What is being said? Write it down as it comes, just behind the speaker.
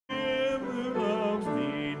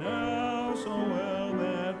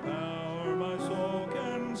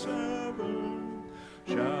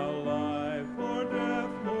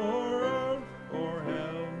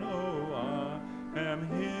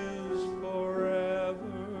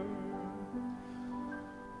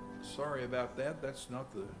Sorry about that. That's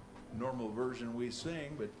not the normal version we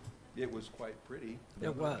sing, but it was quite pretty.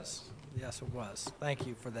 It was. Yes, it was. Thank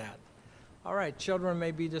you for that. All right, children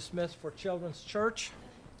may be dismissed for Children's Church.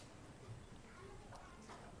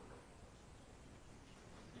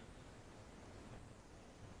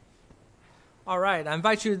 All right, I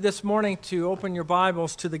invite you this morning to open your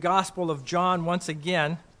Bibles to the Gospel of John once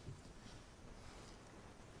again.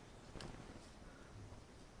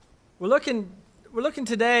 We're looking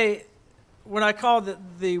today what I call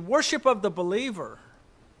the worship of the believer.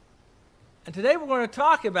 And today we're going to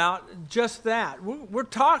talk about just that. We're going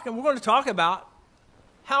to talk about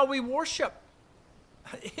how we worship,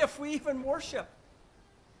 if we even worship.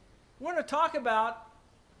 We're going to talk about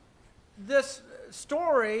this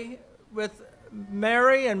story with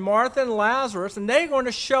Mary and Martha and Lazarus, and they're going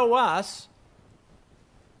to show us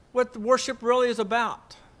what the worship really is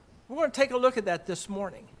about. We're going to take a look at that this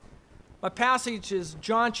morning. My passage is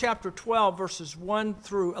John chapter 12, verses 1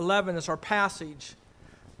 through 11 is our passage.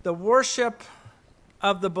 The worship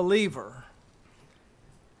of the believer.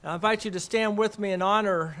 I invite you to stand with me in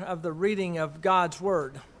honor of the reading of God's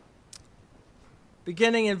Word.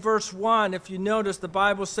 Beginning in verse 1, if you notice, the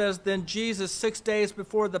Bible says, Then Jesus, 6 days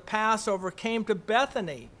before the Passover, came to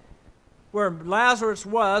Bethany, where Lazarus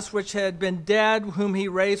was, which had been dead, whom he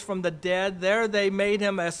raised from the dead. There they made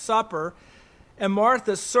him a supper, and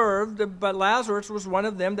Martha served, but Lazarus was one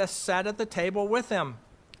of them that sat at the table with him.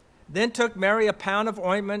 Then took Mary a pound of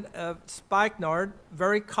ointment of spikenard,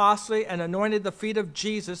 very costly, and anointed the feet of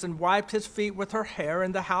Jesus, and wiped his feet with her hair,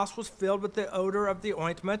 and the house was filled with the odor of the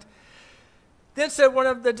ointment. Then said one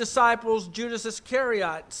of the disciples, Judas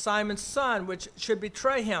Iscariot, Simon's son, which should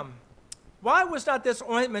betray him, Why was not this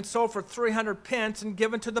ointment sold for 300 pence and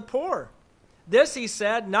given to the poor? This he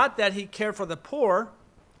said, not that he cared for the poor,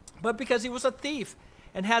 but because he was a thief,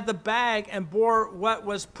 and had the bag and bore what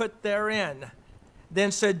was put therein.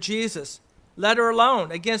 Then said Jesus, Let her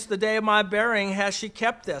alone. Against the day of my burying has she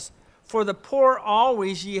kept this. For the poor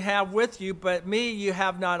always ye have with you, but me ye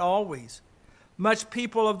have not always. Much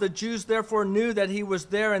people of the Jews therefore knew that he was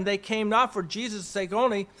there, and they came not for Jesus' sake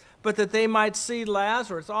only, but that they might see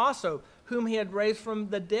Lazarus also, whom he had raised from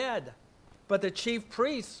the dead. But the chief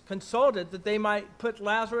priests consulted that they might put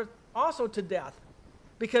Lazarus also to death,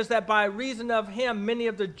 because that by reason of him many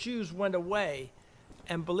of the Jews went away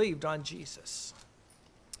and believed on Jesus.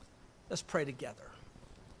 Let's pray together.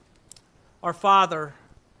 Our Father,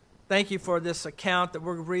 thank you for this account that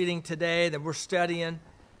we're reading today, that we're studying.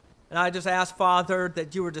 And I just ask, Father,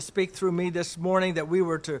 that you were to speak through me this morning, that we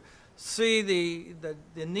were to see the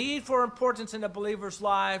need for importance in a believer's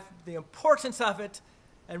life, the importance of it,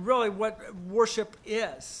 and really what worship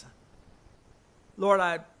is.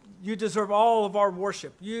 Lord, you deserve all of our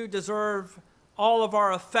worship. You deserve all of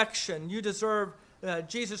our affection. You deserve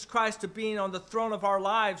Jesus Christ to be on the throne of our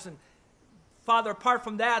lives. And Father, apart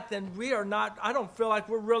from that, then I don't feel like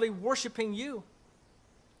we're really worshiping you.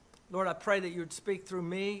 Lord, I pray that you would speak through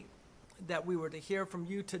me, that we were to hear from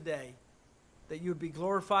you today, that you would be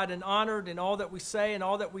glorified and honored in all that we say and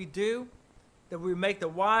all that we do, that we make the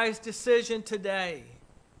wise decision today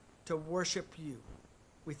to worship you.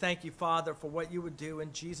 We thank you, Father, for what you would do.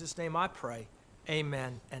 In Jesus' name I pray.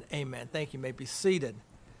 Amen and amen. Thank you. You may be seated.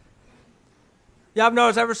 Yeah, I've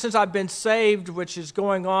noticed ever since I've been saved, which is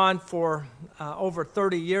going on for over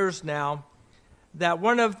 30 years now, that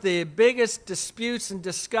one of the biggest disputes and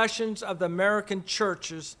discussions of the American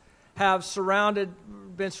churches have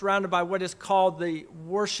been surrounded by what is called the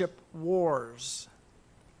worship wars.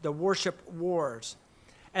 The worship wars.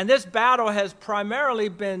 And this battle has primarily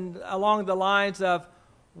been along the lines of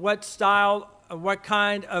what style, what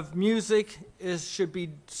kind of music should be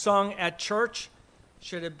sung at church.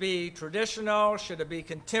 Should it be traditional? Should it be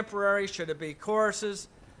contemporary? Should it be choruses?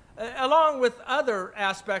 Along with other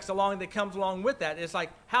aspects that comes along with that. It's like,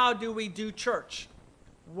 how do we do church?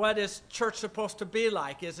 What is church supposed to be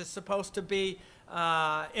like? Is it supposed to be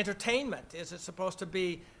entertainment? Is it supposed to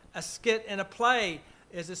be a skit in a play?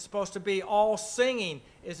 Is it supposed to be all singing?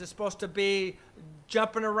 Is it supposed to be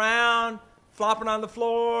jumping around, flopping on the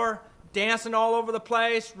floor, dancing all over the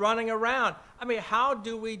place, running around? I mean, how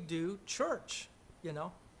do we do church, you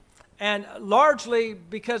know? And largely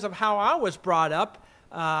because of how I was brought up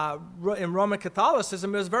in Roman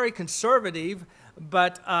Catholicism, it was very conservative.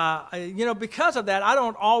 But, because of that, I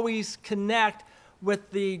don't always connect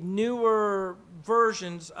with the newer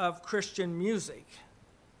versions of Christian music.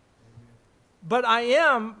 But I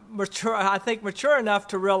am mature enough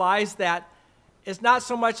to realize that it's not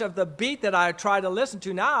so much of the beat that I try to listen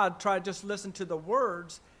to. Now I try to just listen to the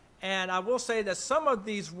words. And I will say that some of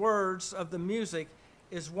these words of the music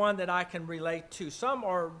is one that I can relate to. Some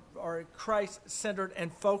are Christ-centered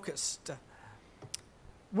and focused.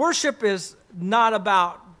 Worship is not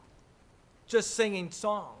about just singing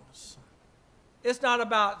songs. It's not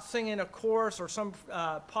about singing a chorus or some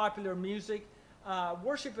popular music.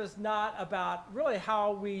 Worship is not about really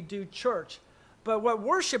how we do church. But what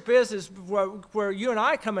worship is where you and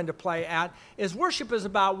I come into play at, is worship is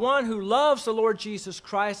about one who loves the Lord Jesus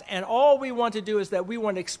Christ, and all we want to do is that we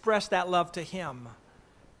want to express that love to him.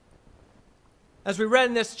 As we read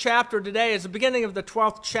in this chapter today, it's the beginning of the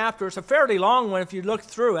 12th chapter. It's a fairly long one if you look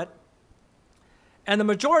through it. And the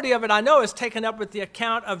majority of it, I know, is taken up with the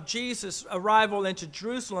account of Jesus' arrival into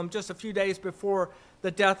Jerusalem just a few days before the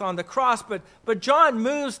death on the cross. But John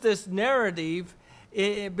moves this narrative.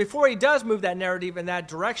 Before he does move that narrative in that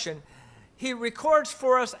direction, he records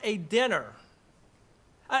for us a dinner.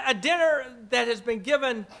 A dinner that has been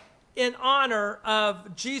given in honor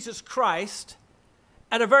of Jesus Christ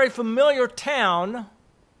at a very familiar town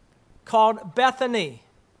called Bethany.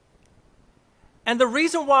 And the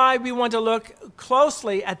reason why we want to look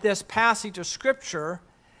closely at this passage of Scripture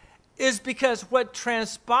is because what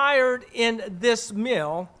transpired in this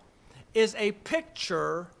meal is a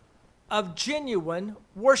picture of genuine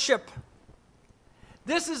worship.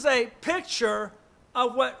 This is a picture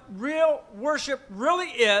of what real worship really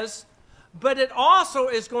is, but it also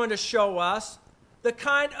is going to show us the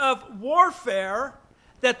kind of warfare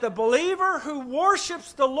that the believer who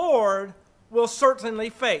worships the Lord will certainly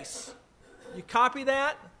face. You copy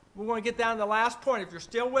that? We're going to get down to the last point. If you're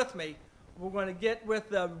still with me, we're going to get with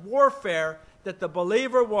the warfare that the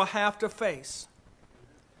believer will have to face.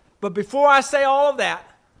 But before I say all of that,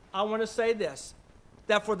 I want to say this,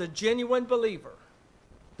 that for the genuine believer,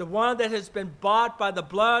 the one that has been bought by the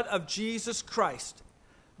blood of Jesus Christ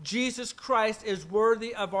is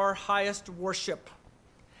worthy of our highest worship.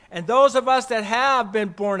 And those of us that have been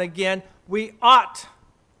born again, we ought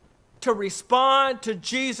to respond to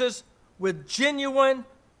Jesus with genuine,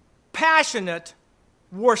 passionate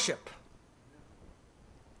worship.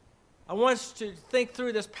 I want us to think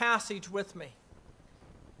through this passage with me.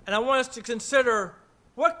 And I want us to consider,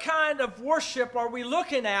 what kind of worship are we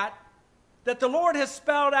looking at that the Lord has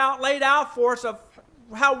spelled out, laid out for us, of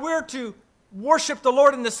how we're to worship the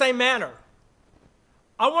Lord in the same manner?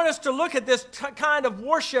 I want us to look at this kind of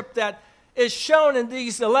worship that is shown in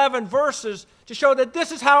these 11 verses to show that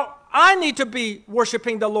this is how I need to be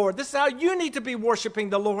worshiping the Lord. This is how you need to be worshiping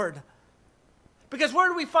the Lord. Because what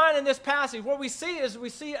do we find in this passage? What we see is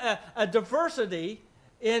a diversity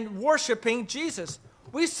in worshiping Jesus.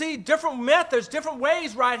 We see different methods, different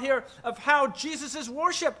ways right here of how Jesus is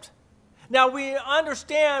worshiped. Now we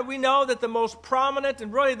understand, we know that the most prominent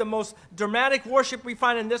and really the most dramatic worship we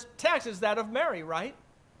find in this text is that of Mary, right?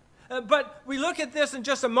 But we look at this in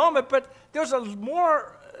just a moment, but there's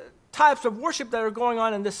more types of worship that are going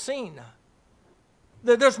on in this scene.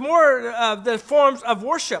 There's more the forms of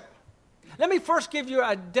worship. Let me first give you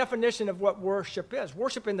a definition of what worship is.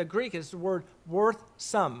 Worship in the Greek is the word worth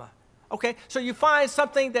some. Okay, so you find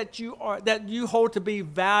something that you hold to be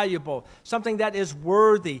valuable, something that is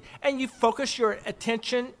worthy, and you focus your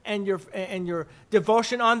attention and your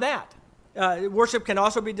devotion on that. Worship can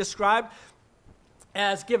also be described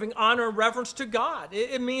as giving honor and reverence to God.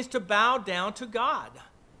 It means to bow down to God.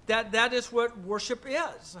 That is what worship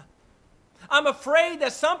is. I'm afraid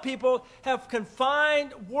that some people have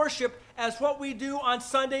confined worship as what we do on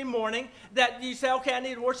Sunday morning, that you say, okay, I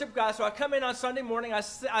need to worship God, so I come in on Sunday morning, I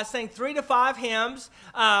sing 3 to 5 hymns,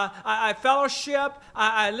 I fellowship,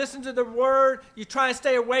 I listen to the Word, you try and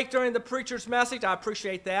stay awake during the preacher's message, I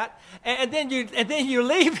appreciate that, and then you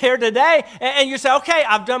leave here today, and you say, okay,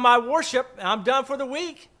 I've done my worship, and I'm done for the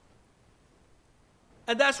week.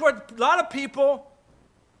 And that's what a lot of people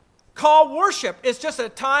call worship. It's just a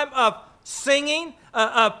time of singing,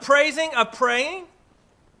 praising, praying.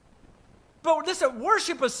 But listen,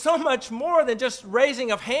 worship is so much more than just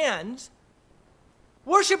raising of hands.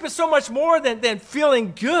 Worship is so much more than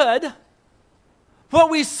feeling good. What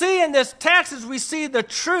we see in this text is we see the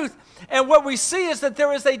truth, and what we see is that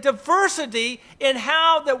there is a diversity in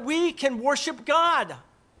how that we can worship God.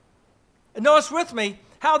 And notice with me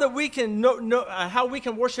how that we can how we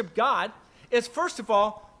can worship God is, first of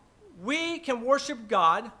all, we can worship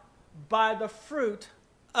God by the fruit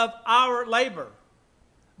of our labor.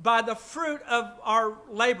 By the fruit of our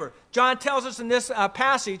labor. John tells us in this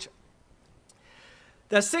passage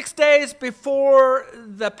that 6 days before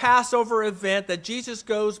the Passover event that Jesus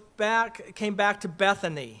came back to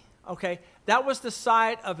Bethany. Okay, that was the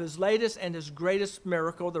site of his latest and his greatest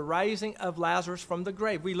miracle, the rising of Lazarus from the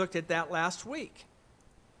grave. We looked at that last week.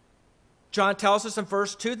 John tells us in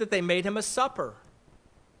verse 2 that they made him a supper.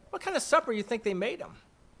 What kind of supper do you think they made them?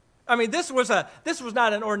 I mean, this was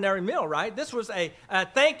not an ordinary meal, right? This was a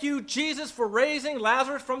thank you, Jesus, for raising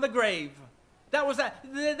Lazarus from the grave. That was that.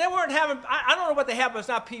 They weren't having, I don't know what they had, but it's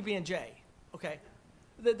not PB&J, okay?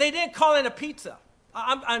 They didn't call in a pizza.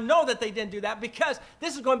 I know that they didn't do that because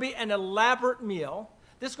this is going to be an elaborate meal.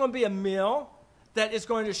 This is going to be a meal that is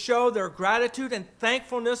going to show their gratitude and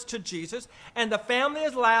thankfulness to Jesus. And the family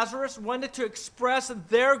of Lazarus wanted to express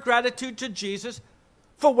their gratitude to Jesus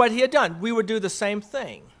for what he had done. We would do the same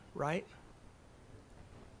thing, right?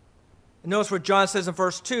 And notice what John says in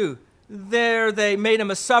verse 2. There they made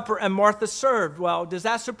him a supper and Martha served. Well, does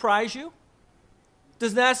that surprise you?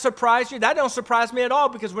 Does that surprise you? That don't surprise me at all,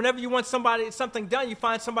 because whenever you want something done, you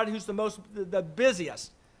find somebody who's the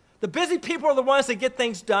busiest. The busy people are the ones that get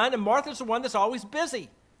things done, and Martha's the one that's always busy.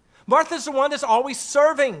 Martha's the one that's always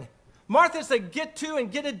serving. Martha's the get to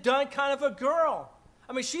and get it done kind of a girl.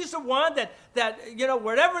 I mean, she's the one that you know,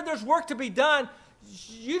 wherever there's work to be done,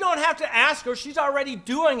 you don't have to ask her. She's already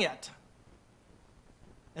doing it.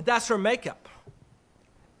 And that's her makeup.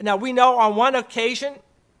 Now, we know on one occasion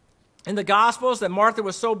in the Gospels that Martha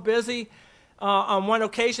was so busy on one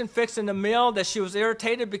occasion fixing the meal that she was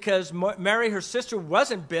irritated because Mary, her sister,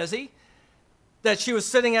 wasn't busy, that she was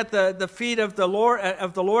sitting at the feet of the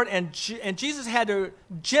Lord, and Jesus had to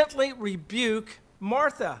gently rebuke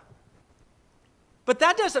Martha. But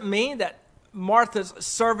that doesn't mean that Martha's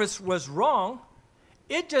service was wrong.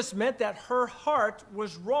 It just meant that her heart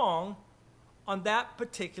was wrong on that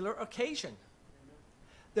particular occasion.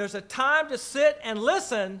 There's a time to sit and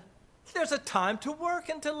listen. There's a time to work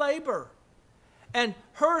and to labor. And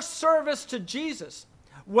her service to Jesus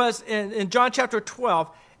was, in John chapter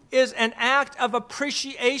 12, is an act of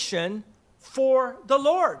appreciation for the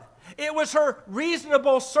Lord. It was her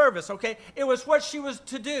reasonable service, okay? It was what she was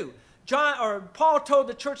to do. Paul told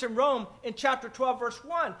the church in Rome in chapter 12, verse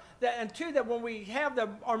 1 and 2, that when we have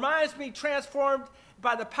our minds being transformed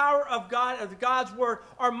by the power of God, of God's word,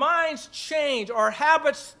 our minds change, our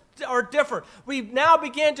habits are different. We now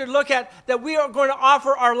begin to look at that we are going to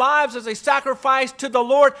offer our lives as a sacrifice to the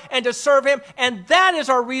Lord and to serve him, and that is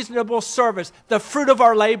our reasonable service, the fruit of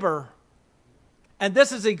our labor. And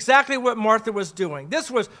this is exactly what Martha was doing.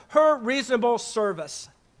 This was her reasonable service.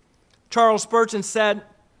 Charles Spurgeon said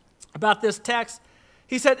about this text,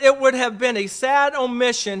 he said, "It would have been a sad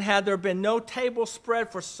omission had there been no table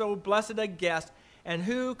spread for so blessed a guest, and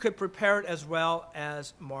who could prepare it as well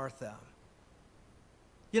as Martha?"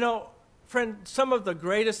 You know, friend, some of the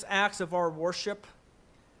greatest acts of our worship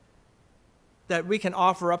that we can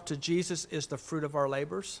offer up to Jesus is the fruit of our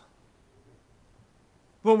labors.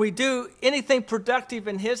 When we do anything productive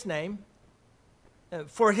in his name,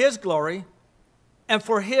 for his glory, and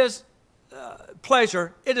for his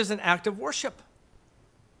pleasure, it is an act of worship.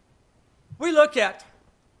 We look at,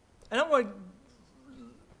 and I'm going to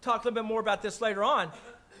talk a little bit more about this later on,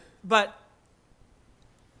 but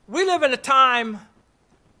we live in a time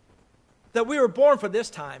that we were born for this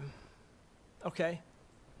time, okay?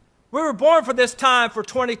 We were born for this time, for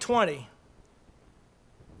 2020.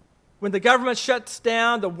 When the government shuts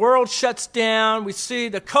down, the world shuts down, we see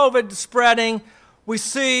the COVID spreading, we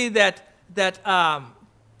see that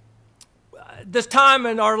this time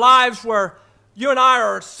in our lives where you and I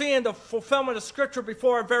are seeing the fulfillment of Scripture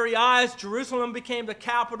before our very eyes. Jerusalem became the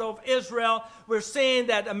capital of Israel. We're seeing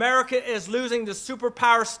that America is losing the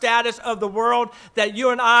superpower status of the world, that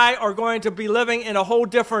you and I are going to be living in a whole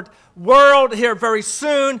different world here very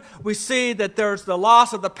soon. We see that there's the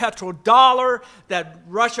loss of the petrodollar, that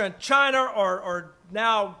Russia and China are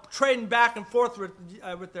now trading back and forth with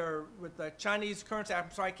the Chinese currency.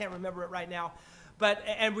 I'm sorry, I can't remember it right now.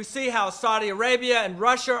 And we see how Saudi Arabia and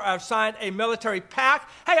Russia have signed a military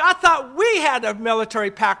pact. Hey, I thought we had a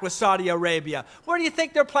military pact with Saudi Arabia. What do you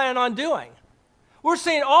think they're planning on doing? We're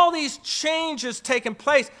seeing all these changes taking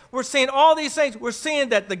place. We're seeing all these things. We're seeing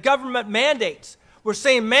that the government mandates. We're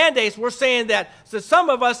seeing mandates. We're seeing that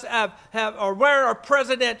some of us are wearing our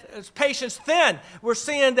president's patience thin. We're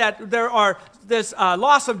seeing that there are this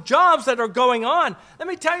loss of jobs that are going on. Let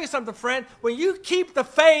me tell you something, friend. When you keep the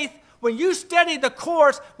faith, when you steady the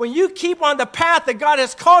course, when you keep on the path that God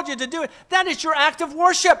has called you to do it, that is your act of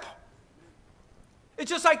worship. It's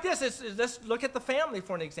just like this. Let's look at the family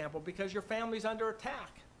for an example, because your family's under attack.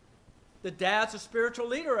 The dad's a spiritual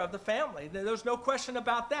leader of the family. There's no question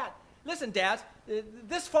about that. Listen, dads,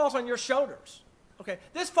 this falls on your shoulders. Okay,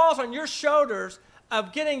 this falls on your shoulders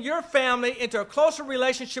of getting your family into a closer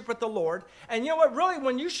relationship with the Lord. And you know what? Really,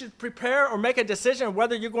 when you should prepare or make a decision of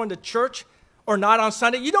whether you're going to church or not on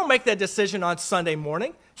Sunday. You don't make that decision on Sunday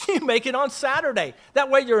morning. You make it on Saturday. That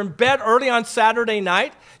way you're in bed early on Saturday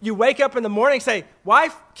night. You wake up in the morning and say,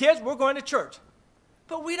 wife, kids, we're going to church.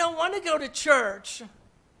 But we don't want to go to church.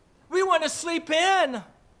 We want to sleep in.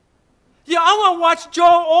 Yeah, I want to watch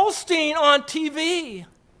Joel Osteen on TV.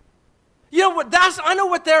 You know what?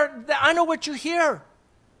 I know what you hear.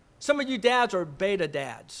 Some of you dads are beta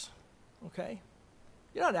dads. Okay?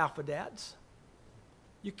 You're not alpha dads.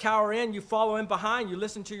 You cower in, you follow in behind, you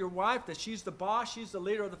listen to your wife that she's the boss, she's the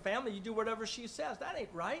leader of the family, you do whatever she says. That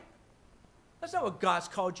ain't right. That's not what God's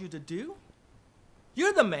called you to do.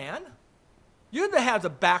 You're the man. You're the has a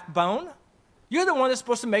backbone. You're the one that's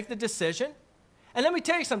supposed to make the decision. And let me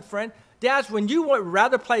tell you something, friend. Dads, when you would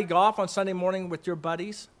rather play golf on Sunday morning with your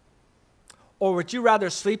buddies, or would you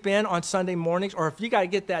rather sleep in on Sunday mornings, or if you got to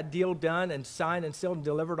get that deal done and signed and sealed and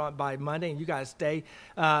delivered by Monday, and you got to stay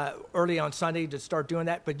early on Sunday to start doing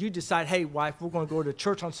that, but you decide, hey, wife, we're going to go to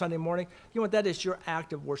church on Sunday morning, you know what that is? Your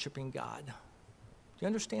act of worshiping God. Do you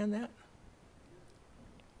understand that?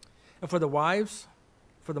 And for the wives,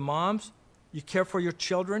 for the moms, you care for your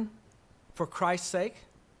children for Christ's sake.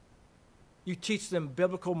 You teach them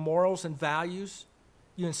biblical morals and values.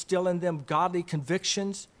 You instill in them godly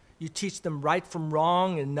convictions. You teach them right from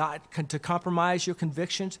wrong and not to compromise your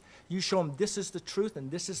convictions. You show them this is the truth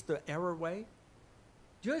and this is the error way.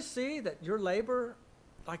 Do you see that your labor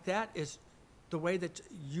like that is the way that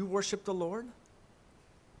you worship the Lord?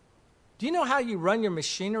 Do you know how you run your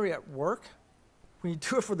machinery at work? When you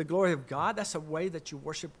do it for the glory of God, that's a way that you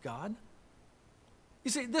worship God.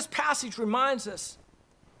 You see, this passage reminds us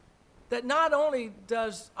that not only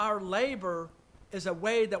does our labor is a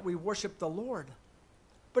way that we worship the Lord,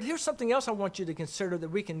 but here's something else I want you to consider that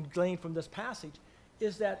we can glean from this passage,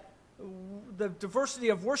 is that the diversity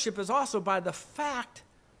of worship is also by the fact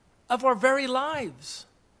of our very lives.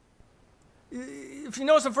 If you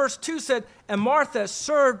notice in verse 2 said, and Martha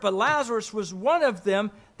served, but Lazarus was one of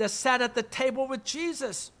them that sat at the table with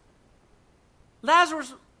Jesus.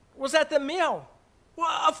 Lazarus was at the meal. Well,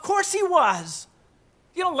 of course he was.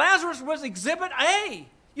 You know, Lazarus was exhibit A.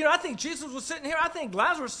 You know, I think Jesus was sitting here. I think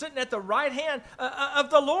Lazarus was sitting at the right hand of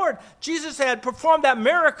the Lord. Jesus had performed that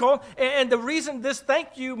miracle, and the reason this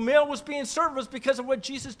thank you meal was being served was because of what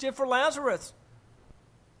Jesus did for Lazarus.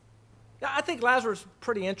 I think Lazarus is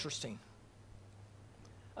pretty interesting.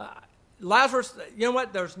 Lazarus, you know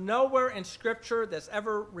what? There's nowhere in Scripture that's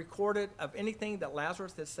ever recorded of anything that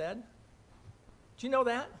Lazarus has said. Do you know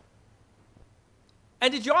that?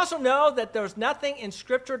 And did you also know that there's nothing in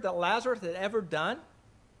Scripture that Lazarus had ever done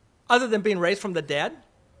other than being raised from the dead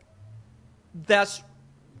that's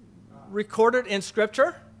recorded in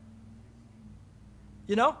Scripture?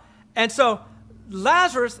 You know? And so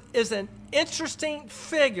Lazarus is an interesting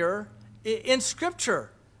figure in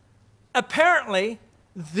Scripture. Apparently,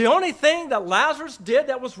 the only thing that Lazarus did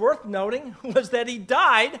that was worth noting was that he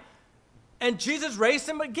died and Jesus raised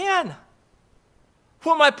him again.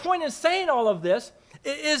 Well, my point in saying all of this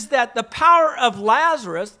is that the power of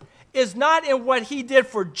Lazarus is not in what he did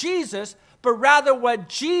for Jesus, but rather what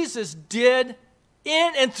Jesus did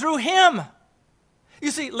in and through him.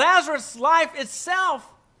 You see, Lazarus' life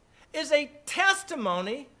itself is a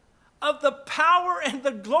testimony of the power and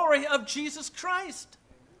the glory of Jesus Christ.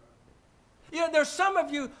 You know, there's some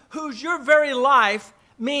of you whose your very life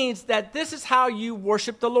means that this is how you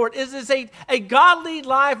worship the Lord. It is a godly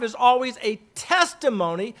life is always a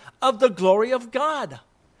testimony of the glory of God.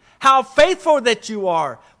 How faithful that you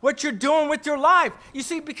are, what you're doing with your life. You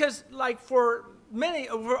see, because like for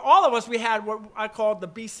all of us, we had what I call the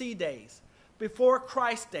BC days, before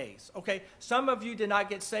Christ days, okay? Some of you did not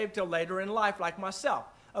get saved till later in life, like myself,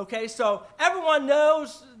 okay? So everyone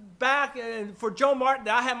knows back for Joe Martin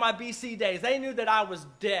that I had my BC days. They knew that I was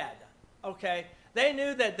dead, okay? They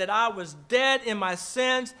knew that I was dead in my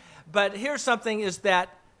sins, but here's something is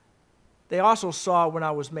that they also saw when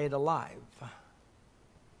I was made alive.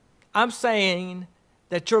 I'm saying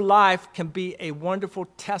that your life can be a wonderful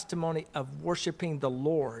testimony of worshiping the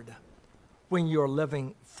Lord when you're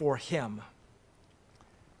living for Him.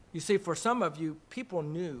 You see, for some of you, people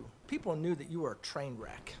knew that you were a train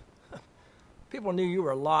wreck. People knew you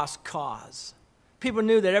were a lost cause. People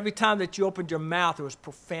knew that every time that you opened your mouth, there was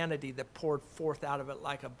profanity that poured forth out of it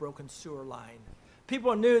like a broken sewer line.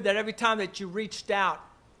 People knew that every time that you reached out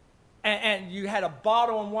and you had a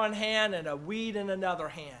bottle in one hand and a weed in another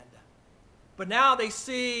hand. But now they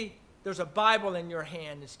see there's a Bible in your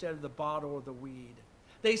hand instead of the bottle or the weed.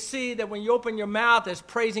 They see that when you open your mouth, it's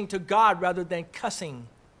praising to God rather than cussing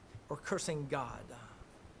or cursing God.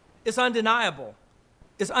 It's undeniable.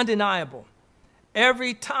 It's undeniable.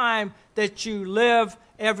 Every time that you live,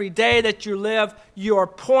 every day that you live, you are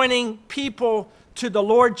pointing people to the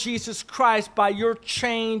Lord Jesus Christ by your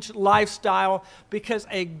changed lifestyle, because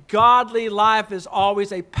a godly life is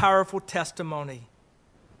always a powerful testimony.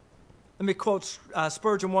 Let me quote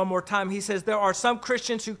Spurgeon one more time. He says, there are some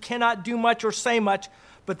Christians who cannot do much or say much,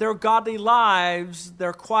 but their godly lives,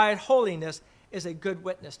 their quiet holiness, is a good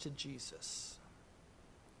witness to Jesus.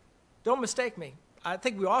 Don't mistake me. I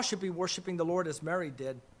think we all should be worshiping the Lord as Mary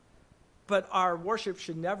did. But our worship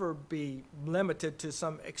should never be limited to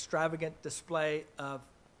some extravagant display of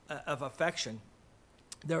affection.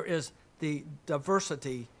 There is the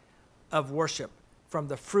diversity of worship from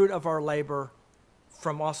the fruit of our labor,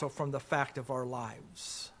 also from the fact of our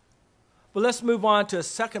lives. But let's move on to a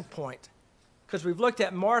second point, because we've looked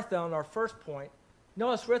at Martha on our first point.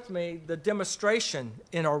 Notice with me the demonstration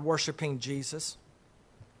in our worshiping Jesus.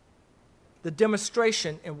 The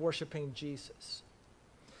demonstration in worshiping Jesus.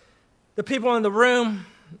 The people in the room,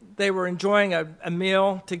 they were enjoying a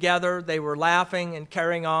meal together. They were laughing and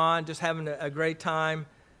carrying on, just having a great time.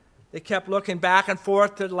 They kept looking back and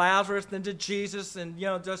forth to Lazarus and to Jesus and,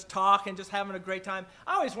 just talking, just having a great time.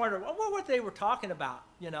 I always wondered what they were talking about,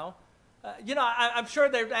 I'm sure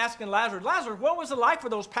they were asking Lazarus, what was it like for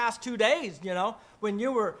those past 2 days, when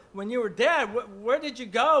you were dead? Where did you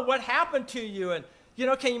go? What happened to you? And,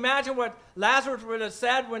 can you imagine what Lazarus would have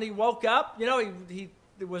said when he woke up?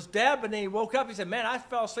 He was dead, but then he woke up. He said, man, I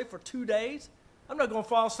fell asleep for 2 days. I'm not going to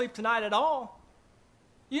fall asleep tonight at all.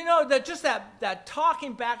 That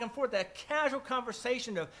talking back and forth, that casual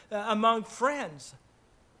conversation among friends.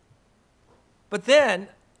 But then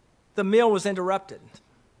the meal was interrupted.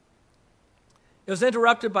 It was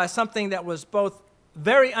interrupted by something that was both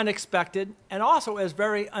very unexpected and also is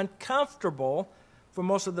very uncomfortable for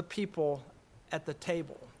most of the people at the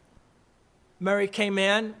table. Mary came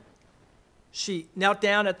in. She knelt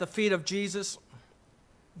down at the feet of Jesus.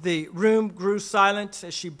 The room grew silent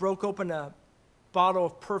as she broke open a bottle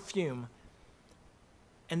of perfume,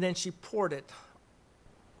 and then she poured it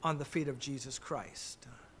on the feet of Jesus Christ.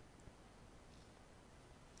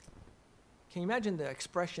 Can you imagine the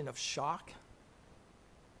expression of shock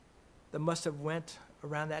that must have went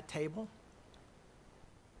around that table?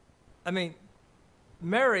 I mean,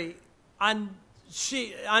 Mary, I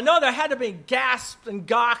know there had to be gasps and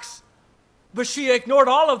gawks, but she ignored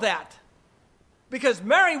all of that because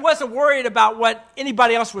Mary wasn't worried about what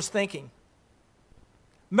anybody else was thinking.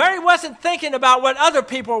 Mary wasn't thinking about what other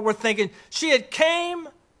people were thinking. She had come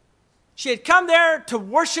there to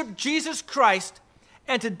worship Jesus Christ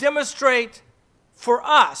and to demonstrate for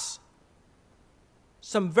us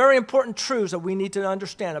some very important truths that we need to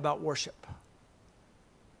understand about worship.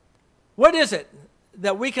 What is it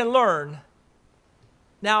that we can learn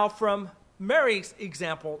now from Mary's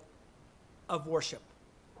example of worship?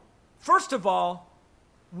 First of all,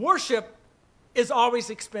 worship is always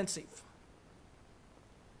expensive.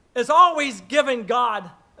 It's always giving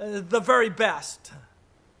God the very best.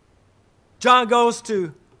 John goes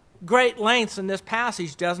to great lengths in this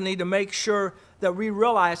passage, doesn't he, to make sure that we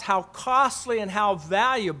realize how costly and how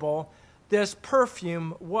valuable this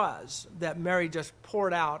perfume was that Mary just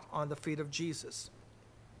poured out on the feet of Jesus.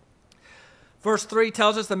 Verse 3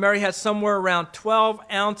 tells us that Mary had somewhere around 12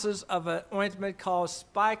 ounces of an ointment called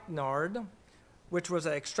spikenard, which was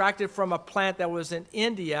extracted from a plant that was in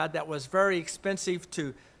India that was very expensive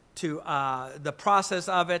to the process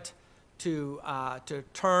of it to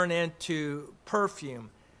turn into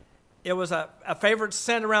perfume. It was a favorite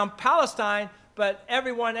scent around Palestine, but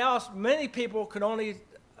everyone else, many people could only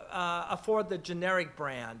afford the generic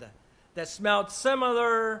brand that smelled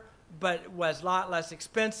similar but was a lot less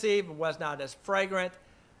expensive, was not as fragrant.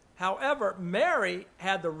 However, Mary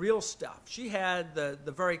had the real stuff. She had the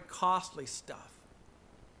very costly stuff.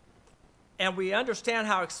 And we understand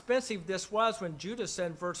how expensive this was when Judas said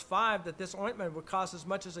in verse 5 that this ointment would cost as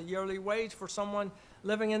much as a yearly wage for someone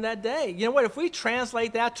living in that day. You know what? If we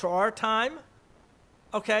translate that to our time,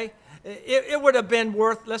 okay, it would have been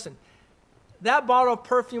worth, listen, that bottle of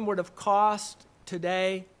perfume would have cost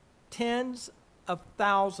today tens of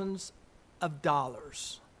thousands of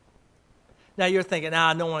dollars. Now you're thinking,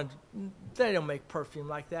 they don't make perfume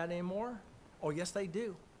like that anymore. Oh, yes, they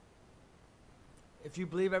do. If you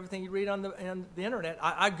believe everything you read on the internet,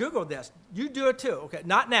 I Googled this. You do it too. Okay,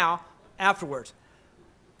 not now, afterwards.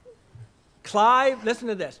 Clive, listen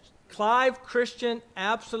to this. Clive Christian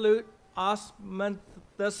Absolute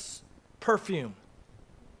Osmanthus perfume.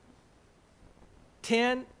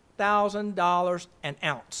 $10,000 an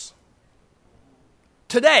ounce.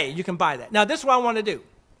 Today, you can buy that. Now, this is what I want to do.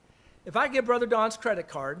 If I give Brother Don's credit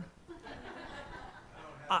card,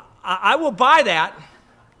 I will buy that.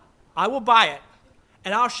 I will buy it,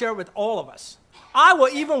 and I'll share it with all of us. I will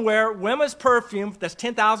even wear women's perfume that's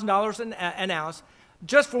 $10,000 an ounce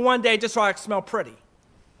just for one day, just so I can smell pretty.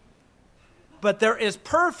 But there is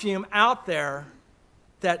perfume out there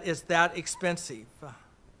that is that expensive.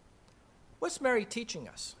 What's Mary teaching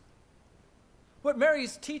us? What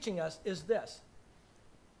Mary's teaching us is this,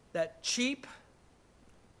 that cheap,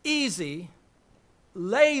 easy,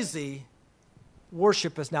 lazy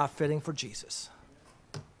worship is not fitting for Jesus.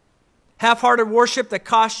 Half-hearted worship that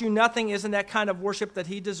costs you nothing isn't that kind of worship that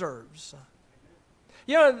he deserves.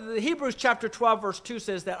 You know, Hebrews chapter 12, verse 2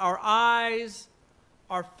 says that our eyes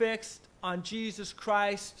are fixed on Jesus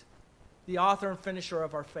Christ, the author and finisher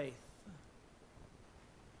of our faith.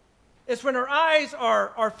 It's when our eyes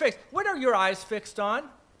are fixed. What are your eyes fixed on?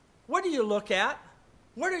 What do you look at?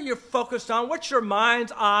 What are you focused on? What's your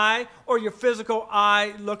mind's eye or your physical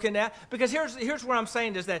eye looking at? Because here's what I'm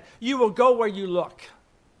saying is that you will go where you look.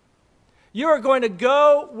 You are going to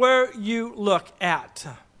go where you look at.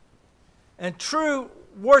 And true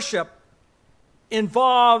worship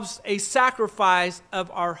involves a sacrifice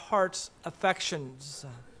of our heart's affections.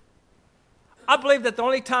 I believe that the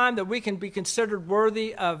only time that we can be considered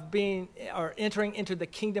worthy of being or entering into the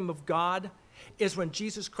kingdom of God is when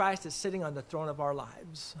Jesus Christ is sitting on the throne of our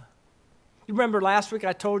lives. You remember last week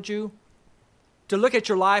I told you to look at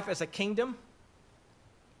your life as a kingdom?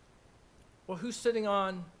 Well, who's sitting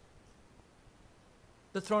on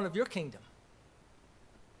the throne of your kingdom?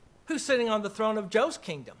 Who's sitting on the throne of Joe's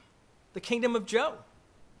kingdom? The kingdom of Joe.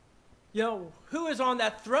 You know, who is on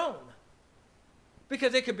that throne?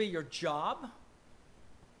 Because it could be your job.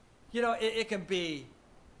 You know, it can be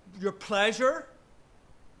your pleasure.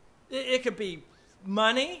 It could be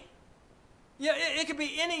money. Yeah, it could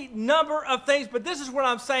be any number of things. But this is what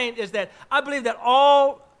I'm saying is that I believe that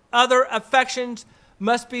all other affections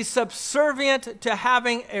must be subservient to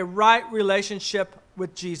having a right relationship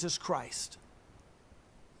with Jesus Christ.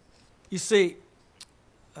 You see,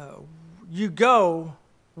 you go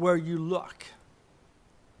where you look.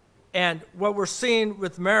 And what we're seeing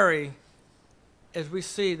with Mary is we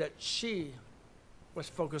see that she was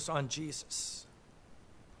focused on Jesus.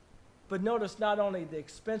 But notice not only the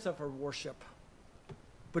expense of her worship,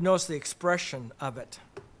 but notice the expression of it.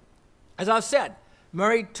 As I've said,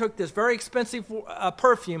 Mary took this very expensive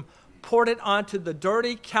perfume, poured it onto the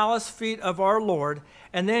dirty, callous feet of our Lord,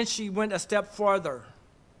 and then she went a step farther.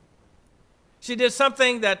 She did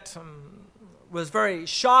something that was very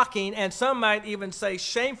shocking, and some might even say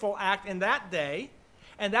shameful act in that day,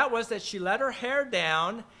 and that was that she let her hair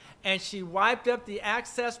down and she wiped up the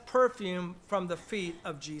excess perfume from the feet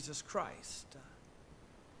of Jesus Christ.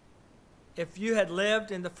 If you had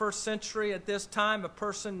lived in the first century at this time, a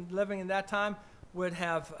person living in that time would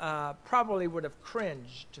have probably would have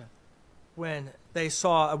cringed when they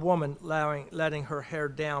saw a woman letting her hair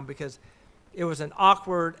down, because it was an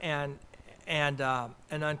awkward and an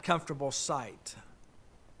uncomfortable sight.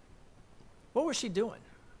 What was she doing?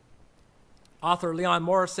 Author Leon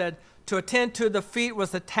Morris said, "To attend to the feet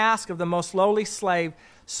was the task of the most lowly slave,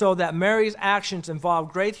 so that Mary's actions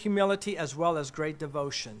involved great humility as well as great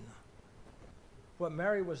devotion." What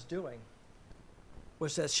Mary was doing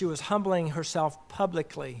was that she was humbling herself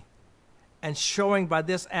publicly and showing by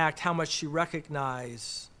this act how much she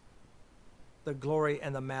recognized the glory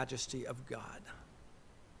and the majesty of God.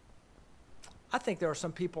 I think there are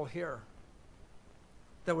some people here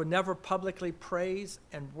that would never publicly praise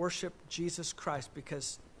and worship Jesus Christ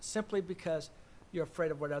simply because you're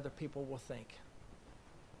afraid of what other people will think.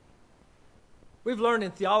 We've learned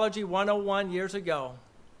in Theology 101 years ago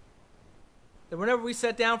that whenever we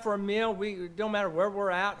sit down for a meal, we don't matter where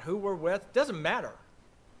we're at, who we're with, it doesn't matter.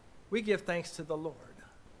 We give thanks to the Lord.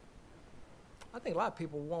 I think a lot of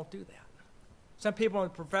people won't do that. Some people in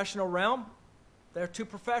the professional realm, they're too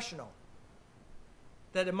professional,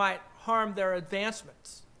 that it might harm their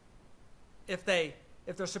advancements if their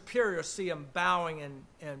superiors see them bowing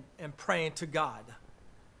and praying to God.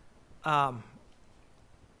 I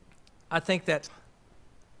think that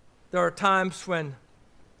there are times when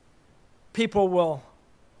people will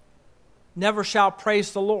never shout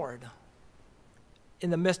praise the Lord in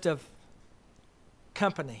the midst of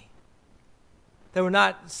company. They will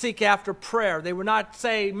not seek after prayer. They will not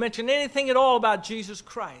mention anything at all about Jesus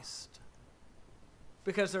Christ,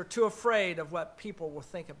 because they're too afraid of what people will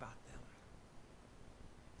think about them.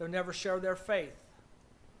 They'll never share their faith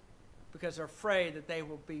because they're afraid that they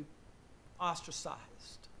will be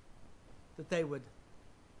ostracized, that they would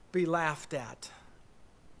be laughed at.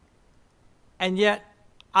 And yet,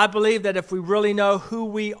 I believe that if we really know who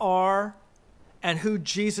we are and who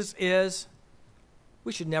Jesus is,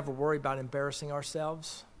 we should never worry about embarrassing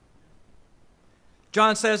ourselves.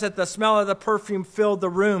 John says that the smell of the perfume filled the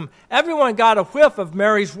room. Everyone got a whiff of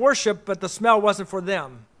Mary's worship, but the smell wasn't for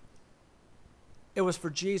them. It was for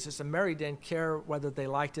Jesus, and Mary didn't care whether they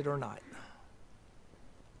liked it or not.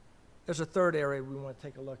 There's a third area we want to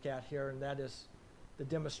take a look at here, and that is the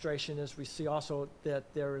demonstration. As we see also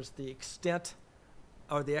that there is the extent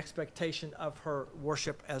or the expectation of her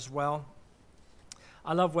worship as well.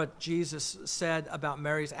 I love what Jesus said about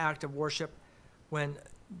Mary's act of worship. When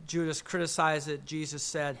Judas criticized it, Jesus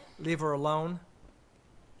said, "Leave her alone."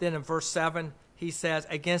 Then in verse 7, he says,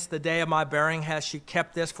 "Against the day of my bearing has she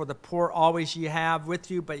kept this, for the poor always ye have with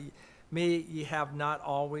you, but me ye have not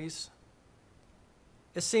always."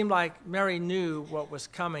 It seemed like Mary knew what was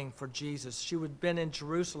coming for Jesus. She had been in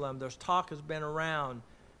Jerusalem. There's talk has been around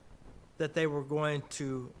that they were going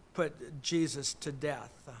to put Jesus to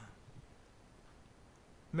death.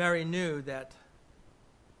 Mary knew that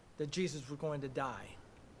Jesus was going to die.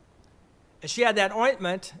 And she had that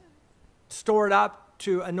ointment stored up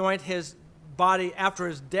to anoint his body after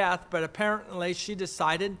his death, but apparently she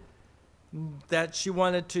decided that she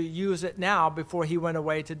wanted to use it now before he went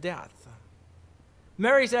away to death.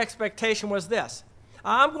 Mary's expectation was this: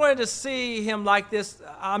 I'm going to see him like this.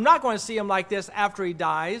 I'm not going to see him like this after he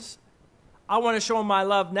dies. I want to show him my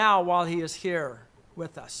love now while he is here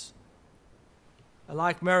with us. And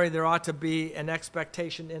like Mary, there ought to be an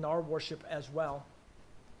expectation in our worship as well.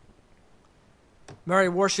 Mary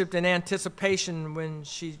worshiped in anticipation when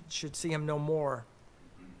she should see him no more.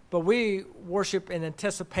 But we worship in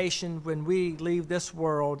anticipation when we leave this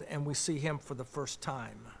world and we see him for the first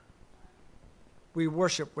time. We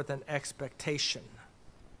worship with an expectation.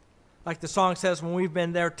 Like the song says, when we've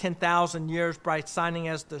been there 10,000 years, bright shining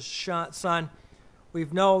as the sun,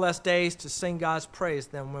 we've no less days to sing God's praise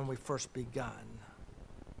than when we first begun.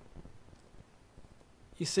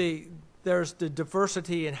 You see, there's the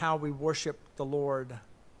diversity in how we worship the Lord.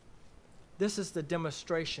 This is the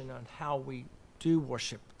demonstration on how we do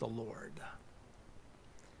worship the Lord.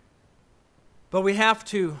 But we have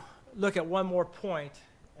to look at one more point,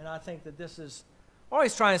 and I think that this is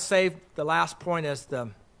always trying to save the last point as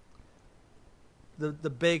the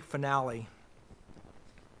big finale.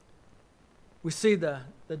 We see the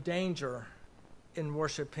danger in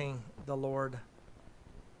worshiping the Lord.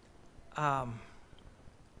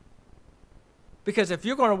 Because if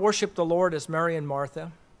you're going to worship the Lord as Mary and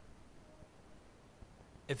Martha,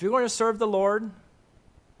 if you're going to serve the Lord,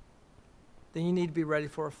 then you need to be ready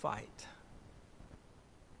for a fight.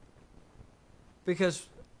 Because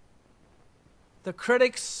the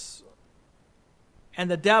critics and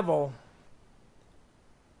the devil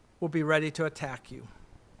will be ready to attack you.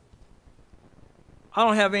 I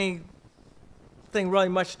don't have anything really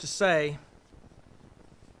much to say.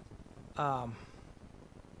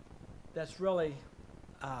 That's really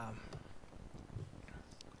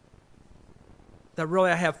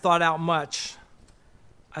I have thought out much.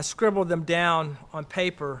 I scribbled them down on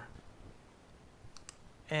paper,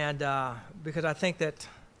 and because I think that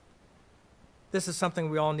this is something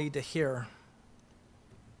we all need to hear.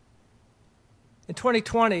 In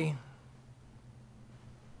 2020,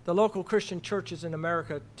 the local Christian churches in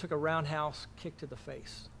America took a roundhouse kick to the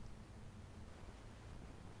face.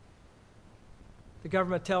 The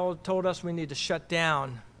government told us we need to shut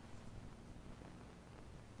down,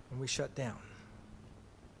 and we shut down.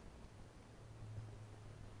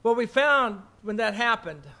 What we found when that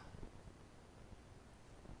happened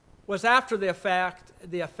was after the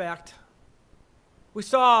effect, we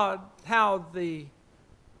saw how the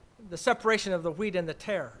separation of the wheat and the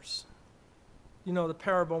tares. You know the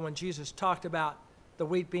parable when Jesus talked about the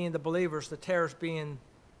wheat being the believers, the tares being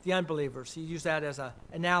the unbelievers. He used that as an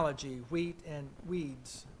analogy, wheat and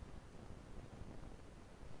weeds.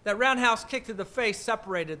 That roundhouse kick to the face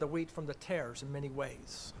separated the wheat from the tares in many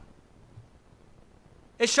ways.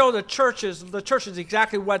 It showed the churches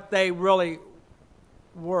exactly what they really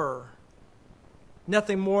were.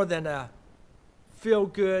 Nothing more than a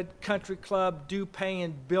feel-good country club,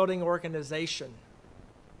 due-paying building organization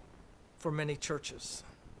for many churches.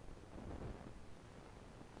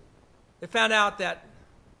 They found out that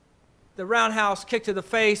the roundhouse kick to the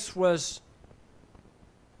face was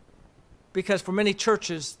because for many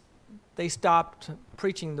churches, they stopped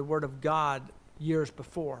preaching the Word of God years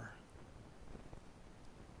before.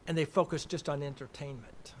 And they focused just on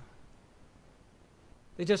entertainment.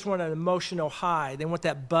 They just want an emotional high. They want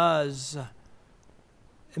that buzz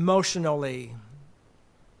emotionally.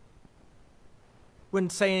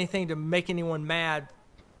 Wouldn't say anything to make anyone mad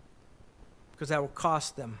because that will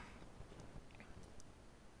cost them.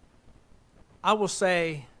 I will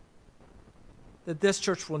say that this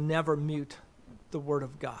church will never mute the Word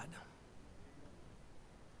of God.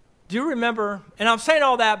 Do you remember, and I'm saying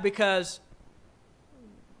all that because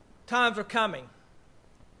times are coming,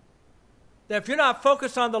 that if you're not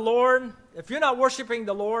focused on the Lord, if you're not worshiping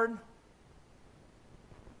the Lord,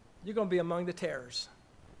 you're going to be among the tares.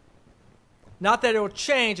 Not that it will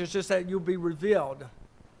change, it's just that you'll be revealed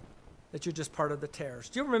that you're just part of the tares.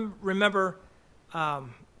 Do you remember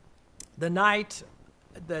the night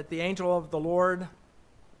that the angel of the Lord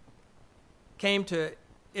came to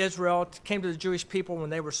Israel, came to the Jewish people when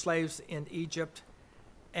they were slaves in Egypt,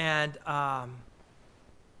 and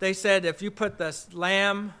they said, if you put the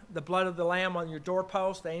blood of the lamb on your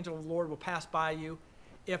doorpost, the angel of the Lord will pass by you.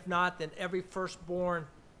 If not, then every firstborn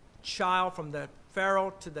child from the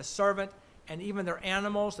Pharaoh to the servant, and even their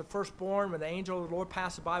animals, the firstborn, when the angel of the Lord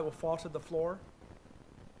passes by, will fall to the floor.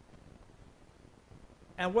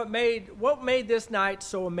 And what made this night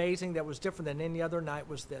so amazing that was different than any other night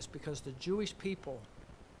was this, because the Jewish people,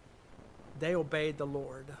 they obeyed the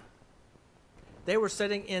Lord. They were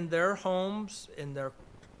sitting in their homes, in their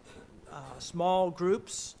small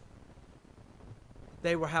groups.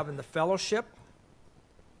 They were having the fellowship.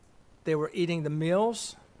 They were eating the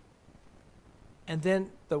meals. And then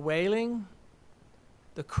the wailing,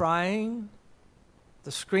 the crying,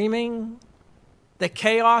 the screaming, the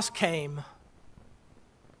chaos came.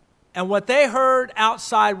 And what they heard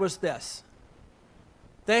outside was this.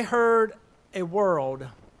 They heard a world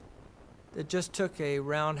that just took a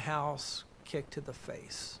roundhouse kick to the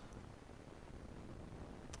face.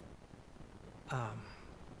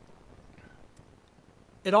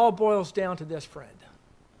 It all boils down to this, friend.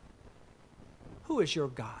 Who is your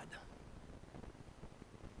God?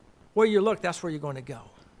 Where you look, that's where you're going to go.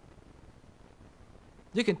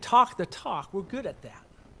 You can talk the talk. We're good at that.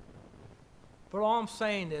 But all I'm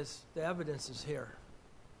saying is the evidence is here.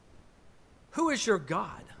 Who is your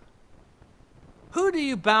God? Who do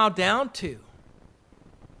you bow down to?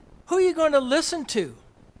 Who are you going to listen to?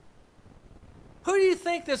 Who do you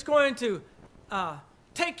think that's going to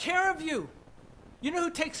take care of you? You know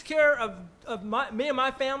who takes care of me and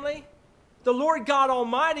my family? The Lord God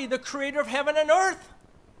Almighty, the creator of heaven and earth.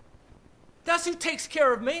 That's who takes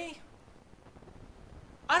care of me.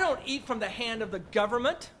 I don't eat from the hand of the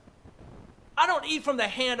government. I don't eat from the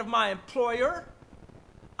hand of my employer.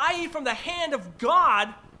 I eat from the hand of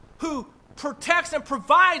God who protects and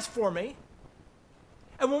provides for me.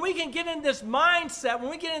 And when we can get in this mindset, when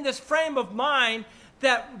we get in this frame of mind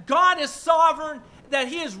that God is sovereign, that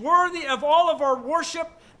He is worthy of all of our worship,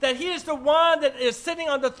 that He is the one that is sitting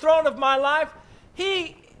on the throne of my life,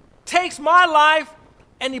 He takes my life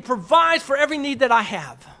and He provides for every need that I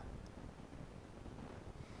have.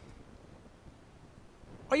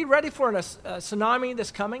 Are you ready for a tsunami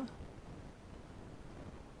that's coming?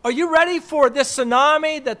 Are you ready for this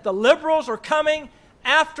tsunami that the liberals are coming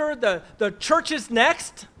after the churches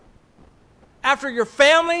next? After your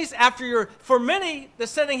families, for many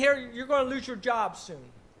that's sitting here, you're going to lose your job soon.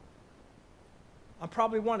 I'm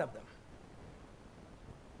probably one of them.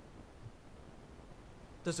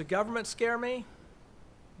 Does the government scare me?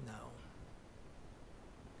 No.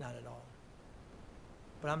 Not at all.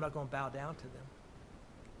 But I'm not going to bow down to them.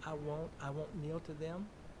 I won't kneel to them.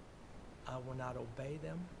 I will not obey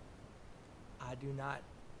them. I do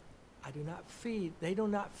not feed. They do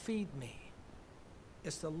not feed me.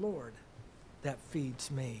 It's the Lord that feeds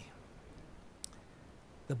me.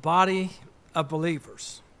 The body of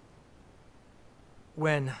believers,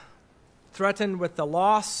 when threatened with the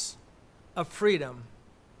loss of freedom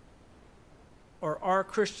or our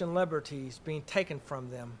Christian liberties being taken from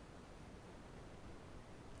them,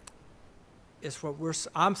 is what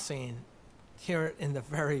I'm seeing here in the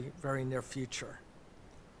very, very near future.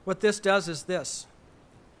 What this does is this.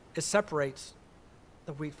 It separates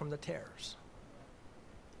the wheat from the tares.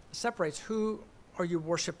 It separates who are you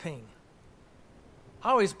worshiping.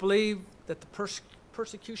 I always believe that the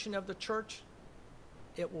persecution of the church,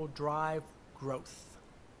 it will drive growth.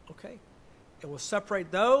 Okay? It will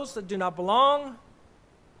separate those that do not belong.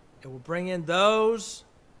 It will bring in those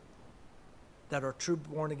that are true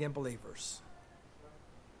born-again believers.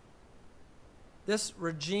 This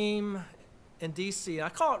regime in D.C., and I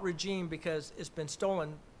call it regime because it's been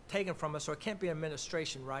stolen, taken from us, so it can't be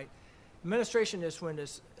administration, right? Administration is when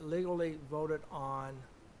it's legally voted on.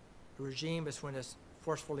 The regime is when it's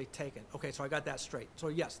forcefully taken. Okay, so I got that straight. So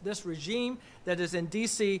yes, this regime that is in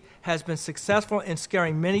D.C. has been successful in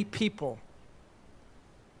scaring many people,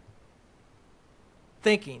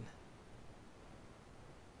 thinking,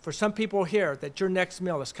 for some people here, that your next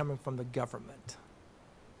meal is coming from the government.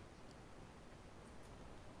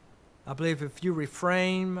 I believe if you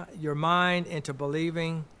reframe your mind into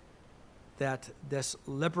believing that this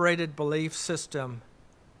liberated belief system,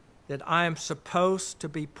 that I am supposed to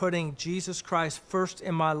be putting Jesus Christ first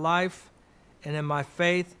in my life and in my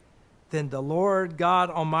faith, then the Lord God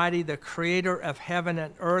Almighty, the creator of heaven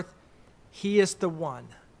and earth, he is the one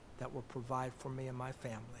that will provide for me and my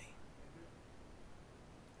family.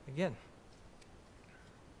 Again,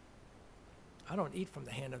 I don't eat from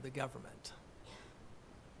the hand of the government.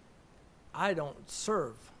 I don't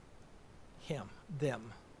serve him,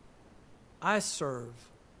 them. I serve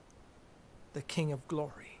the King of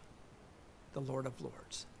glory, the Lord of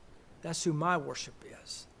lords. That's who my worship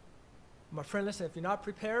is. My friend, listen, if you're not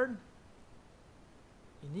prepared,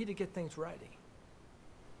 you need to get things ready.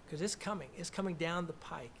 Because it's coming. It's coming down the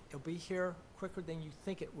pike. It'll be here quicker than you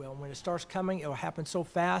think it will. When it starts coming, it'll happen so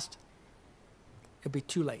fast, it'll be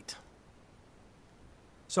too late.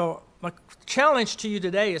 So my challenge to you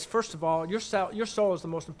today is, first of all, your soul is the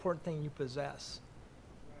most important thing you possess.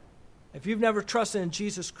 If you've never trusted in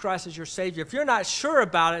Jesus Christ as your Savior, if you're not sure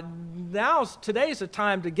about it, today's the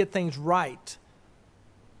time to get things right.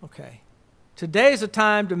 Okay. Today's the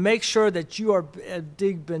time to make sure that you are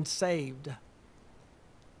been saved.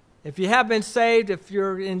 If you have been saved, if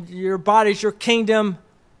you're in your body's your kingdom,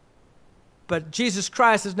 but Jesus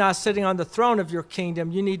Christ is not sitting on the throne of your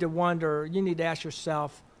kingdom, you need to wonder, you need to ask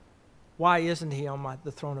yourself, why isn't he on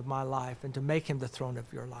the throne of my life? And to make him the throne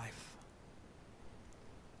of your life.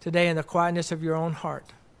 Today, in the quietness of your own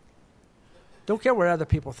heart, don't care what other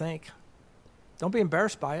people think. Don't be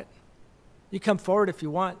embarrassed by it. You come forward if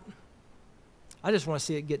you want. I just want to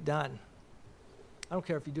see it get done. I don't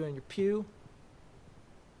care if you do it in your pew,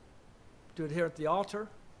 do it here at the altar.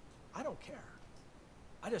 I don't care.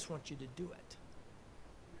 I just want you to do it,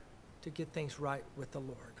 to get things right with the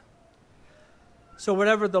Lord. So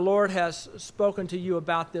whatever the Lord has spoken to you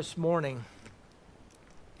about this morning,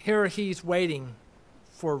 here he's waiting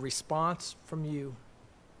for a response from you,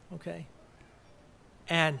 okay?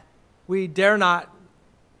 And we dare not,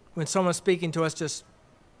 when someone's speaking to us, just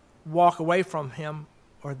walk away from him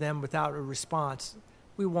or them without a response.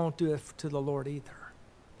 We won't do it to the Lord either.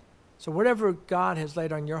 So whatever God has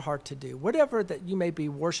laid on your heart to do, whatever that you may be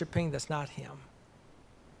worshiping that's not him,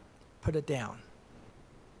 put it down.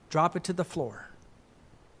 Drop it to the floor.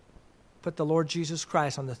 Put the Lord Jesus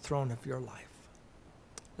Christ on the throne of your life.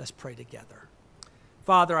 Let's pray together.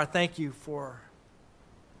 Father, I thank you for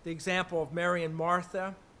the example of Mary and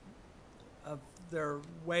Martha, of their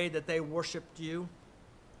way that they worshiped you.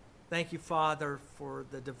 Thank you, Father, for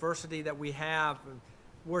the diversity that we have.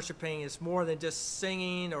 Worshiping is more than just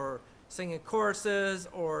singing or singing choruses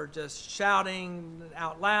or just shouting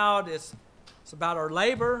out loud. It's about our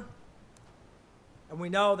labor. And we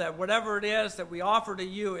know that whatever it is that we offer to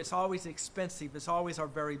you, it's always expensive. It's always our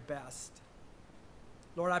very best.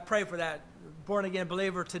 Lord, I pray for that born-again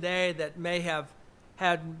believer today that may have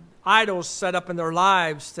had idols set up in their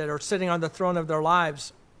lives that are sitting on the throne of their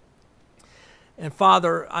lives. And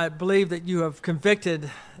Father, I believe that you have convicted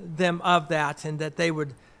them of that and that they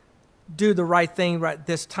would do the right thing right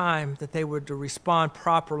this time, that they would respond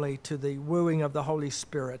properly to the wooing of the Holy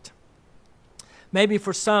Spirit. Maybe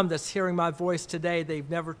for some that's hearing my voice today, they've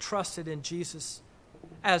never trusted in Jesus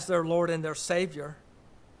as their Lord and their Savior.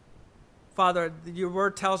 Father, your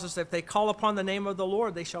word tells us that if they call upon the name of the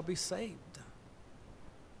Lord, they shall be saved.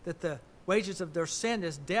 That the wages of their sin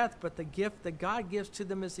is death, but the gift that God gives to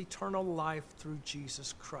them is eternal life through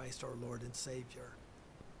Jesus Christ, our Lord and Savior.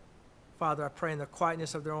 Father, I pray in the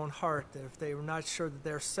quietness of their own heart that if they were not sure that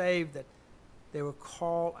they're saved, that they would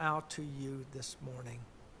call out to you this morning.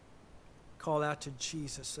 Call out to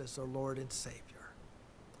Jesus as their Lord and Savior.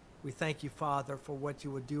 We thank you, Father, for what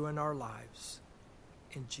you would do in our lives.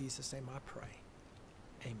 In Jesus' name I pray.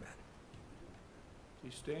 Amen.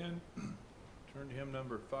 Please stand. Turn to hymn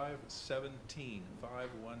number 517,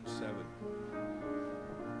 517.